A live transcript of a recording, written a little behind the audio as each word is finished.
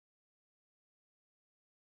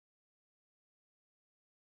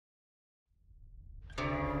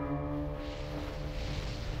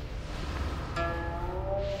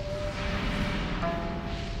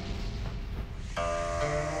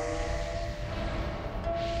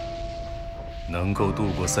能够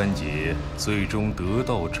度过3劫，最终得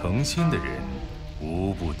道成仙的人，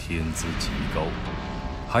无不天资极高，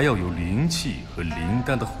还要有灵气和灵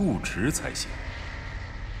丹的护持才行。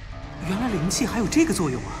原来灵气还有这个作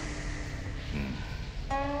用啊！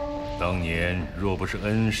当年若不是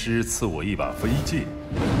恩师赐我一把飞剑，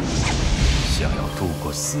想要度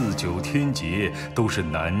过4、9天劫都是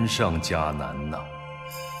难上加难呐。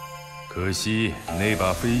可惜那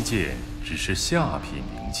把飞剑只是下品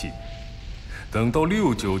灵器，等到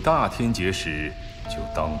6、9大天劫时就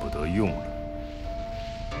当不得用了。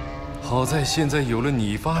好在现在有了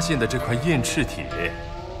你发现的这块燕翅铁，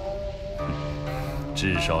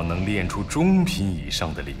至少能炼出中品以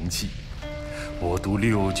上的灵气。我度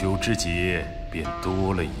6、9之劫便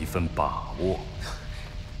多了一份把握。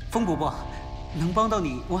风伯伯，能帮到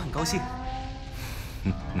你，我很高兴。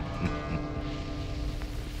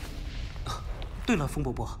对了，风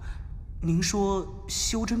伯伯，您说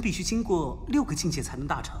修真必须经过6个境界才能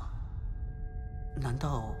达成，难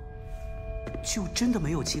道就真的没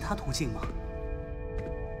有其他途径吗？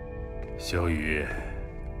小雨，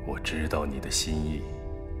我知道你的心意，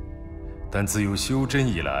但自有修真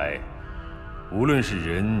以来，无论是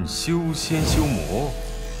人修仙修魔，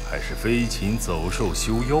还是飞禽走兽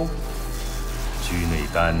修妖，居内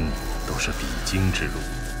丹都是必经之路，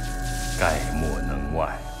概莫能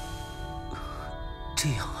外。这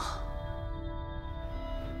样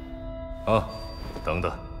啊？啊，等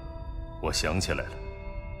等，我想起来了。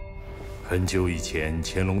很久以前，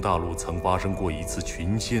乾隆大陆曾发生过一次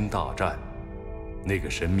群仙大战，那个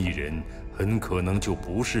神秘人很可能就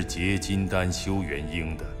不是结金丹修元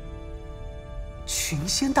婴的。群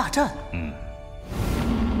仙大战？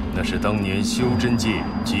那是当年修真界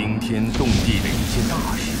惊天动地的一件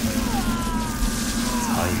大事。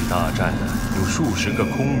参与大战的有数十个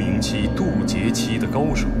空明期、渡劫期的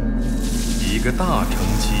高手，1个大成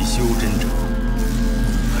期修真者，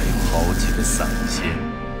还有好几个散仙。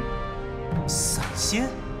散仙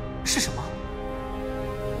是什么？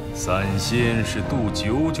散仙是渡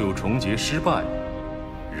99重劫失败，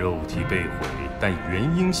肉体被毁但元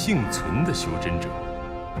婴幸存的修真者，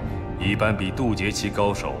一般比渡劫期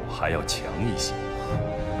高手还要强一些。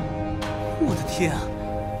我的天啊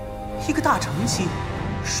！1个大成期，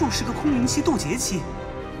数十个空明期、渡劫期，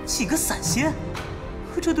几个散仙，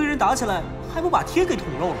这堆人打起来还不把天给捅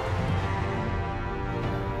漏了？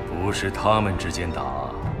不是他们之间打，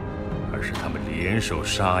而是他们联手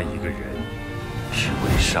杀一个人，只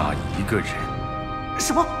为杀一个人。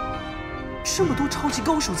什么？这么多超级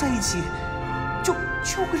高手在一起，就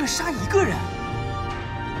为了杀一个人？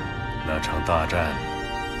那场大战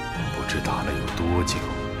不知打了有多久，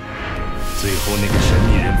最后那个神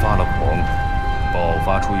秘人发了狂，爆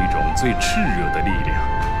发出一种最炽热的力量，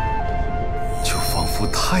就仿佛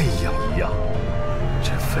太阳一样，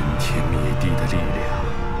这焚天灭地的力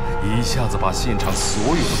量一下子把现场所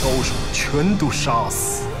有的高手全都杀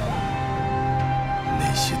死。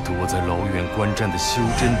那些躲在老远观战的修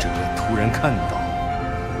真者突然看到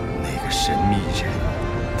那个神秘人，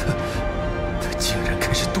他竟然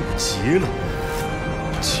开始渡劫了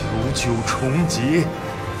，99重劫！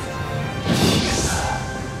天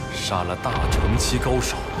哪，杀了大成期高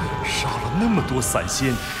手，杀了那么多散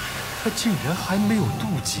仙，他竟然还没有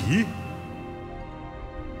渡劫！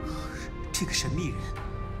这个神秘人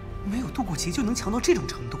没有渡过劫就能强到这种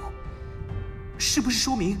程度，是不是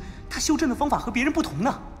说明他修真的方法和别人不同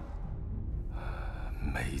呢？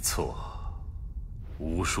没错，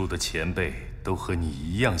无数的前辈都和你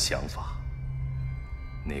一样想法。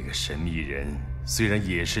那个神秘人虽然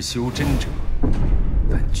也是修真者，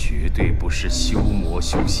但绝对不是修魔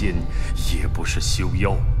修仙，也不是修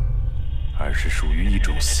妖，而是属于一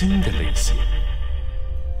种新的类型。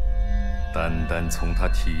单单从他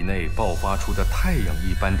体内爆发出的太阳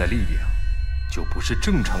一般的力量，就不是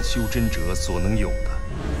正常修真者所能有的。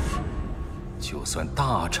就算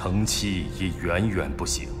大成期也远远不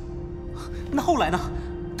行。那后来呢？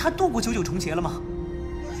他渡过99重劫了吗？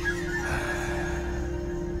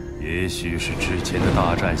也许是之前的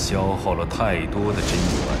大战消耗了太多的真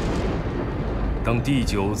元。当第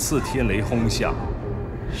9次天雷轰下，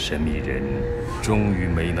神秘人终于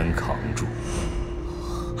没能扛住。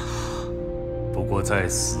不过在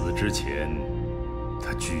死之前，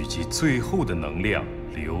他聚集最后的能量，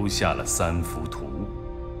留下了3幅图，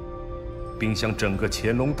并向整个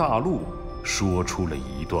乾隆大陆说出了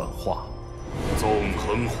一段话：纵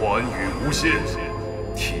横寰宇无限，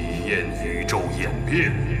体验宇宙演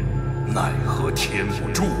变，奈何天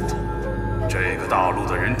不助。这个大陆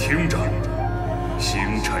的人听着，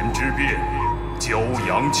星辰之变，骄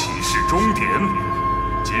阳启示终点。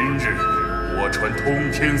今日我传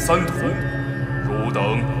通天3图，如吾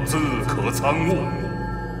等自可参悟，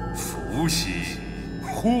福兮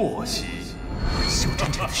祸兮。修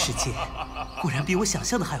真者的世界果然比我想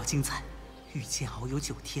象的还要精彩。御剑遨游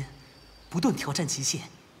9天，不断挑战极限，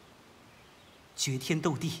绝天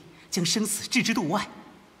斗地，将生死置之度外。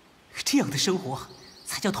这样的生活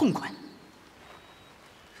才叫痛快。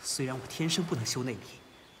虽然我天生不能修内力，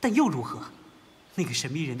但又如何？那个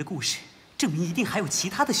神秘人的故事证明一定还有其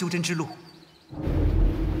他的修真之路。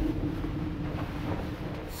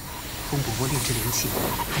风伯伯炼制灵气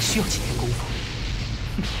还需要几天功夫，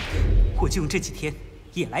我就用这几天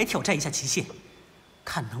也来挑战一下极限，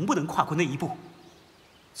看能不能跨过那一步，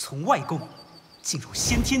从外功进入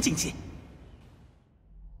先天境界。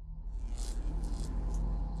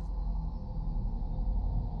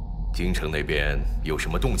京城那边有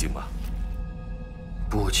什么动静吗？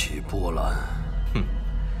不起波澜。哼，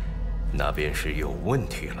那便是有问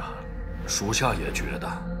题了。属下也觉得，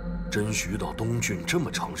真徐到东郡这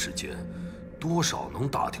么长时间，多少能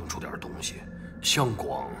打听出点东西。向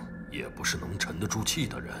广也不是能沉得住气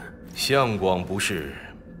的人。向广不是，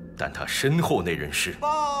但他身后那人是。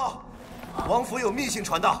报，王府有密信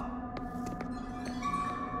传到。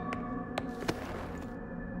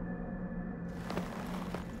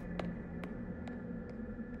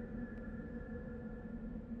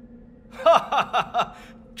哈哈哈哈！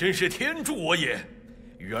真是天助我也！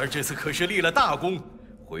玉儿这次可是立了大功，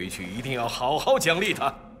回去一定要好好奖励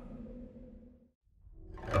他。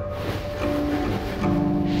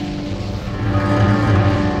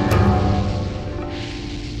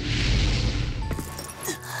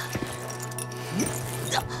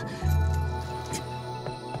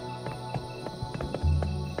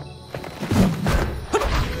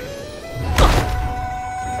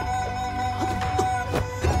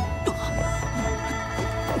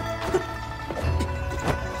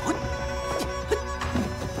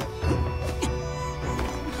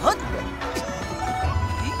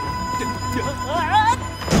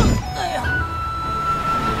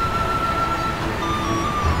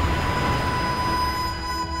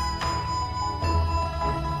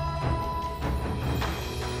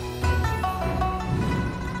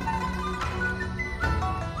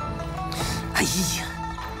哎呀，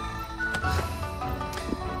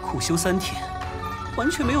苦修3天，完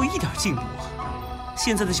全没有一点进步啊！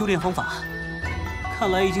现在的修炼方法，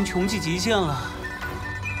看来已经穷尽极限了。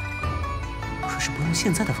可是不用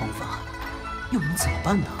现在的方法，又能怎么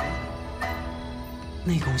办呢？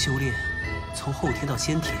内功修炼，从后天到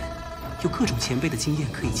先天，有各种前辈的经验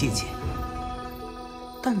可以借鉴，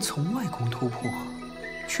但从外功突破，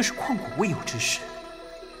却是旷古未有之事，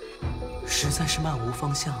实在是漫无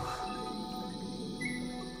方向啊！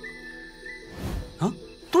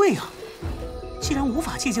对呀，既然无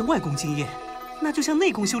法借鉴外功经验，那就向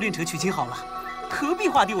内功修炼者取经好了，何必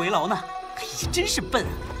画地为牢呢？哎呀，真是笨啊！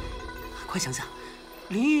快想想，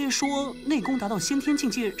林爷爷说内功达到先天境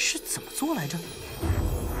界是怎么做来着？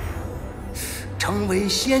成为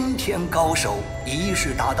先天高手，一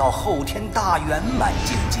是达到后天大圆满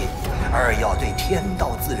境界，二要对天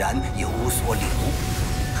道自然有所领悟。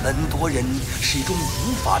很多人始终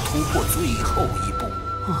无法突破最后一步。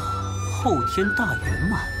后天大圆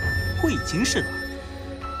满，我已经是了。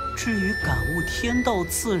至于感悟天道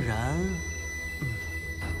自然，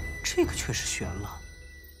这个确实悬了。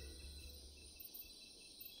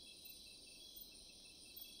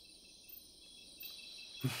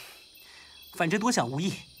反正多想无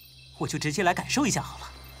益，我就直接来感受一下好了。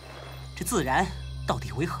这自然到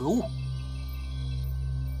底为何物？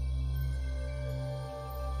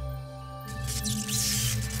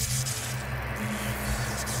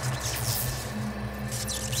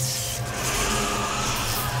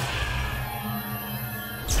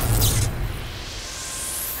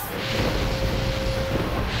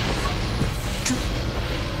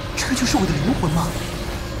这就是我的灵魂吗？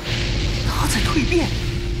它在蜕变。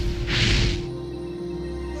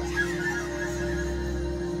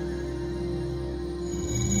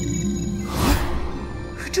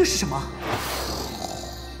这是什么？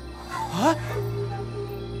啊！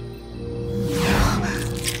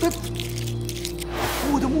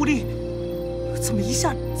我的目力怎么一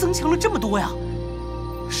下增强了这么多呀？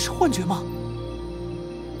是幻觉吗？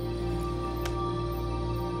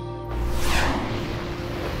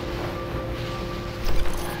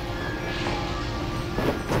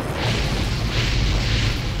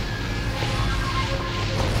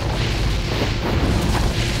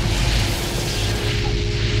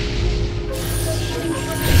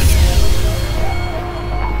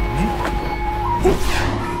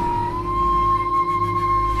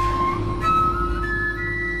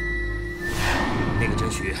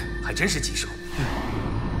还真是极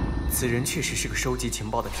此人确实是个收集情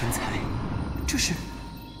报的天才。这是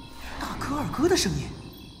大哥二哥的声音。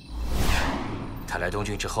他来东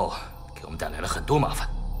郡之后，给我们带来了很多麻烦。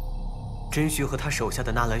真须和他手下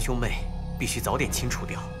的纳兰兄妹必须早点清除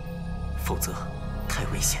掉，否则太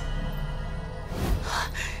危险。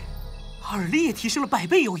耳力也提升了100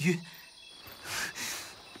倍有余。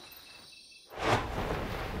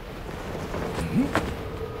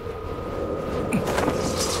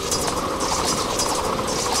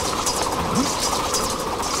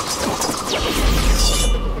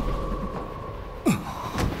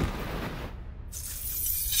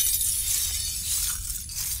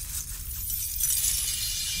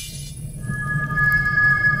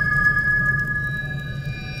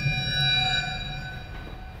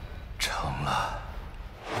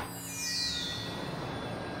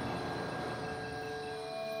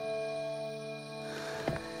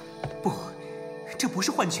不，这不是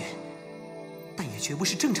幻觉，但也绝不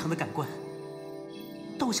是正常的感官，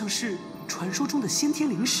倒像是传说中的先天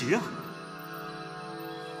灵石啊！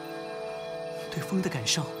对风的感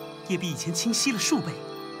受也比以前清晰了数倍。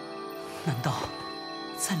难道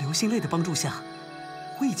在流星泪的帮助下，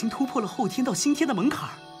我已经突破了后天到新天的门槛？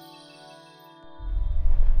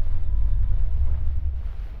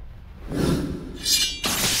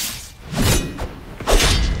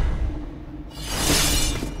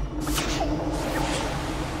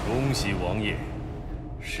恭喜王爷，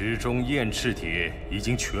石中燕翅铁已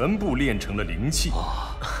经全部炼成了灵气。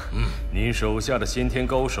您手下的先天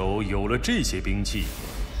高手有了这些兵器，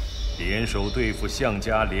联手对付项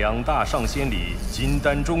家2大上仙里金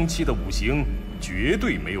丹中期的5行，绝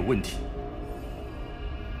对没有问题。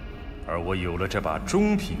而我有了这把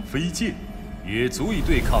中品飞剑，也足以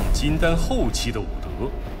对抗金丹后期的武德，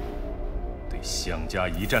对项家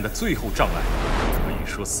一战的最后障碍，可以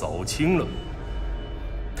说扫清了。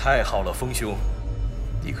太好了，风兄，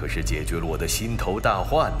你可是解决了我的心头大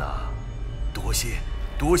患呐！多谢，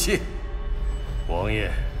多谢。王爷，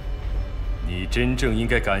你真正应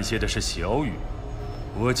该感谢的是小雨，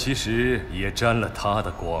我其实也沾了他的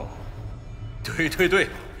光。对对对，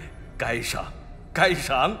该赏，该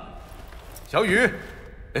赏。小雨，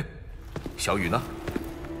哎，小雨呢？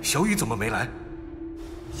小雨怎么没来？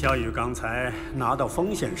小雨刚才拿到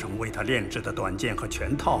风先生为他炼制的短剑和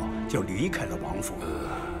拳套，就离开了王府。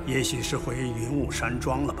也许是回云雾山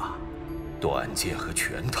庄了吧。短剑和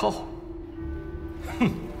拳套？哼，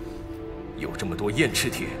有这么多燕翅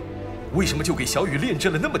铁，为什么就给小雨炼制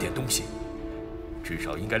了那么点东西？至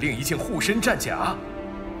少应该炼一件护身战甲。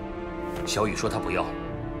小雨说他不要，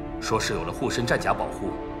说是有了护身战甲保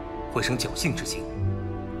护，会生侥幸之心，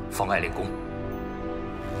妨碍练功。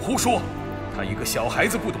胡说！他一个小孩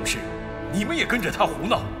子不懂事，你们也跟着他胡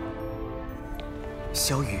闹。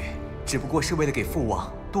小雨只不过是为了给父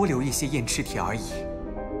王多留一些燕翅铁而已。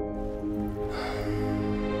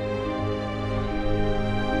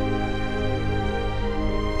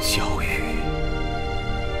小雨，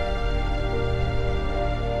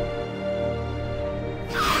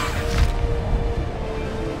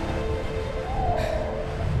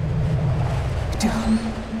这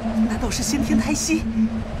难道是先天胎息？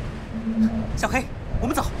小黑，我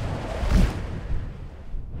们走。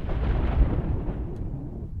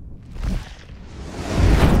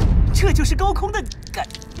这就是高空的感。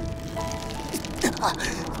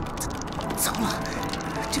糟了，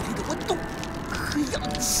这里的温度和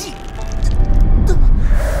氧气。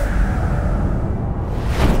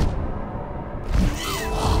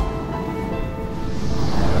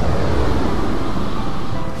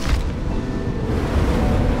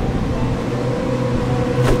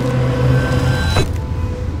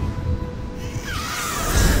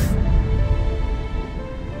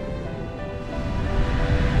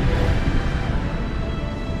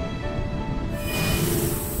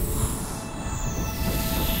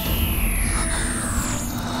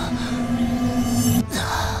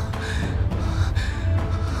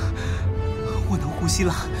呼吸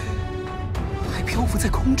了，还漂浮在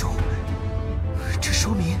空中，这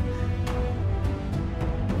说明，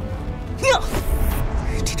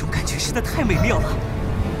这种感觉实在太美妙了。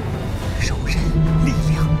柔韧、力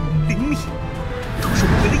量、灵敏，都融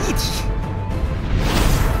为了一体。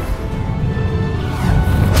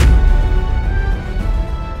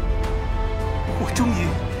我终于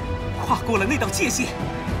跨过了那道界限，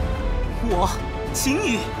我秦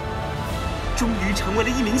羽终于成为了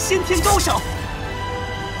一名先天高手。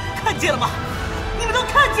看见了吗？你们都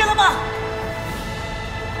看见了吗？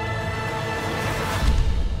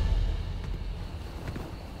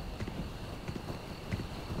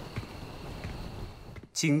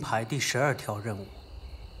金牌第12条任务。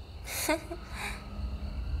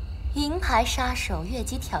银牌杀手越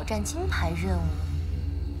级挑战金牌任务，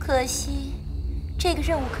可惜这个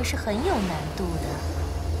任务可是很有难度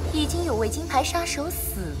的，已经有位金牌杀手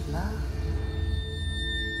死了。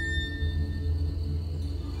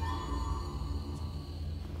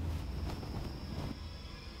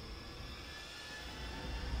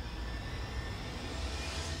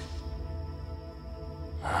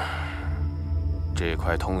这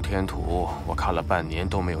块通天图我看了半年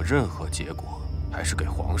都没有任何结果，还是给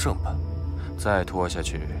皇上吧。再拖下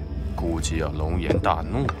去，估计要龙颜大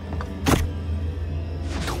怒。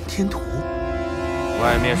通天图，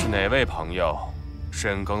外面是哪位朋友？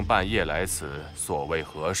深更半夜来此，所谓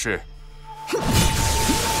何事？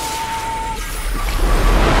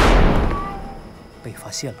被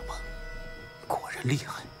发现了吗？果然厉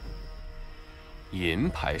害。银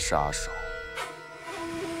牌杀手，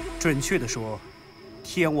准确的说，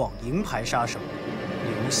天网银牌杀手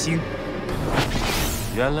刘星。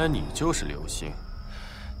原来你就是刘星，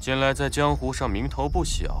近来在江湖上名头不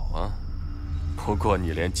小啊。不过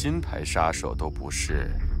你连金牌杀手都不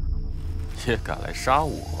是，也敢来杀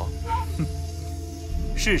我？哼，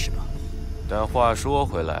试试吧。但话说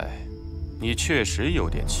回来，你确实有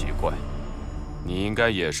点奇怪。你应该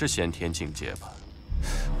也是先天境界吧？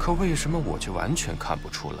可为什么我却完全看不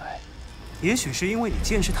出来？也许是因为你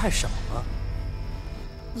见识太少了。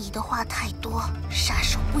你的话太多，杀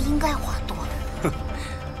手不应该话多。哼，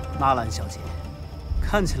纳兰小姐，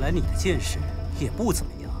看起来你的见识也不怎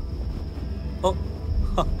么样。哦，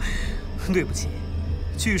哈，对不起，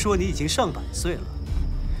据说你已经上百岁了，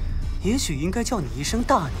也许应该叫你一声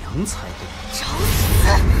大娘才对。找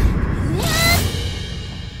死！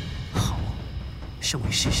好，身为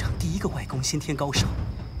世上第一个外功先天高手，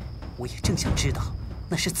我也正想知道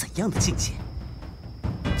那是怎样的境界，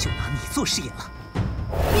就拿你做试验了。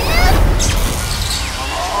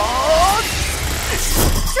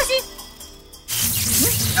小心！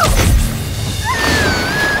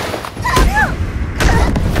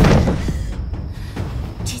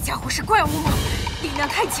这家伙是怪物吗？力量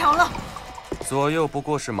太强了。左右不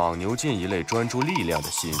过是莽牛剑一类专注力量的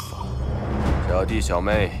心法。小弟小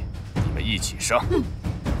妹，你们一起上。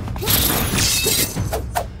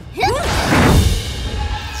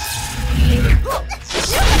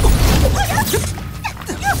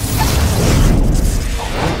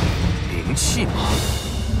灵气吗？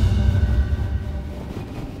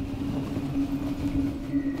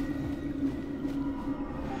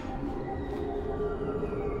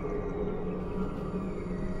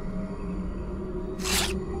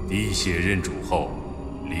滴血认主后，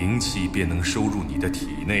灵气便能收入你的体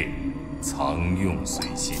内，藏用随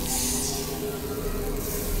心。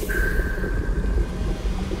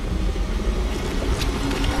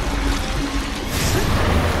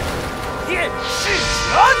电视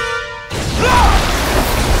拳！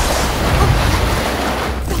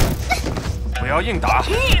不要硬打，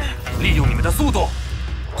利用你们的速度。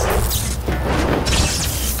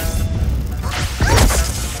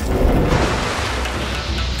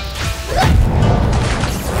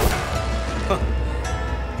哼，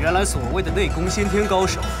原来所谓的内功先天高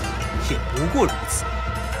手，也不过如此。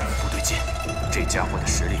不对劲，这家伙的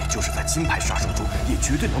实力就是在金牌杀手中也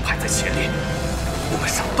绝对能排在前列。我们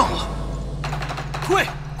上当了。退，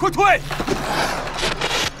快退！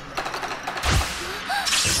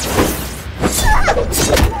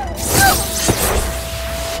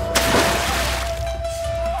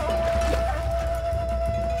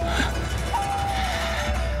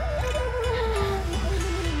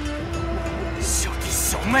小弟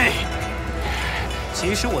小妹，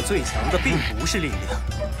其实我最强的并不是力量，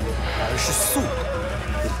而是速度。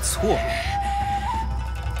你错了。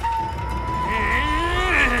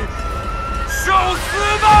受死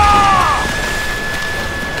吧！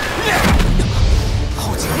好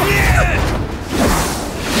强！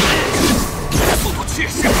速度确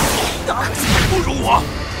实不错，可惜还不如我。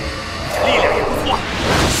力量也不错，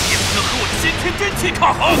也不能和我的先天真气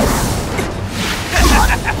抗衡。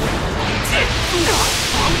攻击、速度、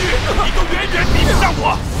防御，你都远远比不上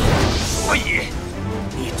我，所以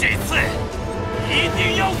你这次一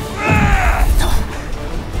定要死！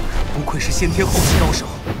不愧是先天后期高手，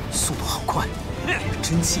速度好快，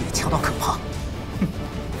真气也强到可怕。哼，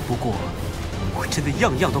不过我真的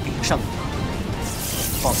样样都比不上你了。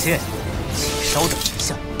抱歉，请稍等一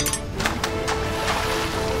下。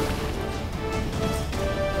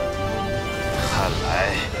看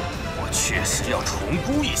来我确实要重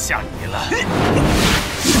估一下你了。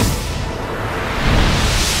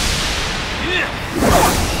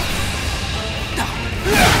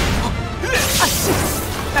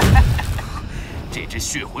这只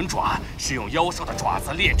血魂爪是用妖兽的爪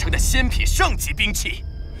子炼成的仙品圣级兵器，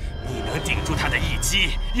你能顶住他的一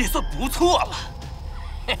击，也算不错了。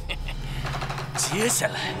嘿嘿嘿，接下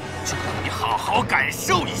来就让你好好感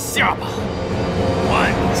受一下吧，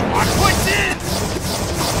万爪